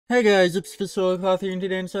Hey guys, it's Cloth here, and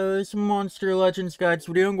today inside this Monster Legends Guides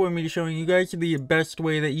video, I'm going to be showing you guys the best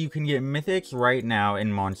way that you can get Mythics right now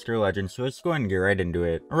in Monster Legends. So let's go ahead and get right into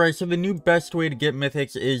it. Alright, so the new best way to get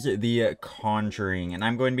Mythics is the Conjuring, and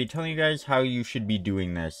I'm going to be telling you guys how you should be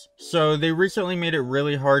doing this. So they recently made it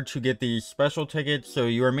really hard to get these special tickets, so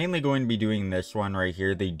you are mainly going to be doing this one right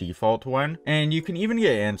here, the default one. And you can even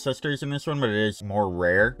get Ancestors in this one, but it is more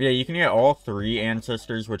rare. But yeah, you can get all 3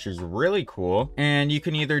 Ancestors, which is really cool. And you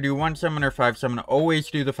can either do 1 summon or 5 summon. Always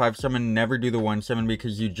do the 5 summon, never do the 1 summon,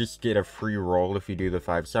 because you just get a free roll if you do the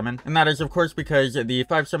 5 summon. And that is of course because the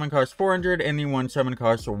 5 summon costs 400 and the 1 summon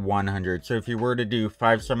costs 100. So if you were to do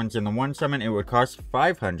 5 summons in the 1 summon, it would cost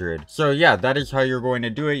 500. So yeah, that is how you're going to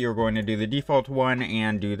do it. You're going to do the default one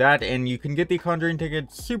and do that, and you can get the Conjuring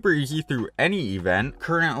tickets super easy through any event.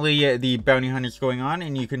 Currently the bounty hunt is going on,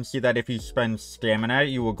 and you can see that if you spend stamina,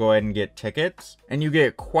 you will go ahead and get tickets, and you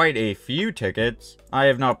get quite a few tickets. I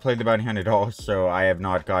have not played the bounty hunt at all, so I have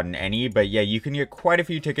not gotten any, but yeah, you can get quite a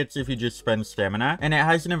few tickets if you just spend stamina, and it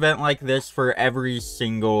has an event like this for every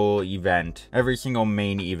single event, every single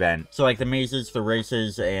main event. So like the mazes, the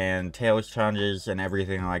races, and tails challenges, and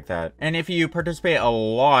everything like that. And if you participate a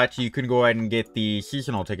lot, you can go ahead and get the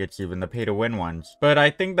seasonal tickets, even the pay to win ones. But I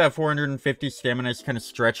think that 450 stamina is kind of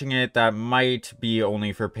stretching it. That might be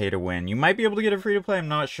only for pay to win. You might be able to get it free to play, I'm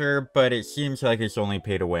not sure, but it seems like it's only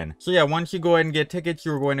pay to win. So yeah, once you go ahead and get tickets,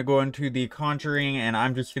 you're going to go into the Conjuring, and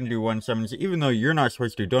I'm just going to do 1 summons, even though you're not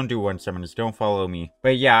supposed to. Don't do 1 summons, don't follow me.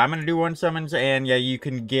 But yeah, I'm going to do 1 summons, and yeah, you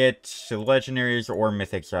can get legendaries or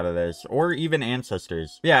mythics out of this, or even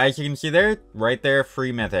ancestors. Yeah, as you can see there, right there,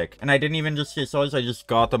 free mythic. And I didn't even just get souls, I just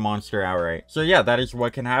got the monster outright. So yeah, that is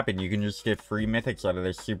what can happen. You can just get free mythics out of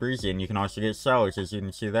this super easy, and you can also get sellers, as you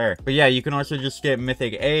can see there. But yeah, you can also just get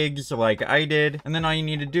mythic eggs like I did, and then all you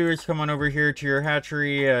need to do is come on over here to your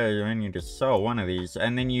hatchery. I need to sell one of these,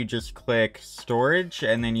 and then you just click storage,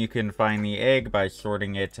 and then you can find the egg by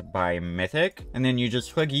sorting it by mythic, and then you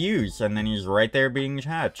just click use, and then he's right there being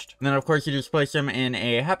hatched. And then of course you just place him in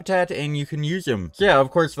a habitat and you can use him. So yeah,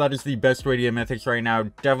 of course that is the best way to get mythics right now.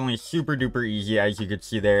 Definitely super duper easy, as you could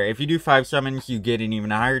see there. If you do 5 summons, you get an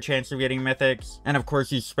even higher chance of getting mythics, and of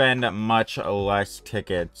course you spend much less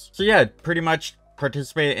tickets. So yeah, pretty much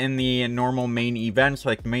participate in the normal main events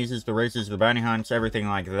like the mazes, the races, the bounty hunts, everything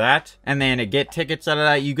like that, and then get tickets out of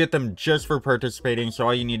that. You get them just for participating, so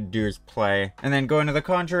all you need to do is play, and then go into the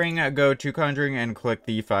Conjuring, go to Conjuring and click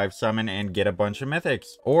the 5 summon and get a bunch of mythics.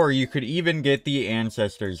 Or you could even get the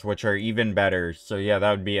ancestors, which are even better. So yeah,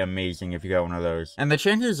 that would be amazing if you got one of those, and the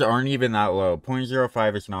chances aren't even that low.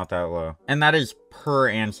 0.05 is not that low, and that is per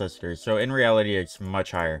ancestor, so in reality it's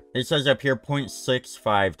much higher. It says up here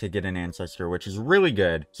 0.65 to get an ancestor, which is really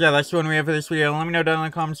good. So yeah, that's the one we have for this video. Let me know down in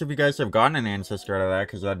the comments if you guys have gotten an ancestor out of that,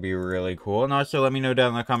 because that'd be really cool. And also let me know down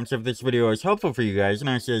in the comments if this video is helpful for you guys, and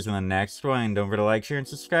I'll see you guys in the next one. Don't forget to like, share, and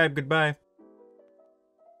subscribe. Goodbye.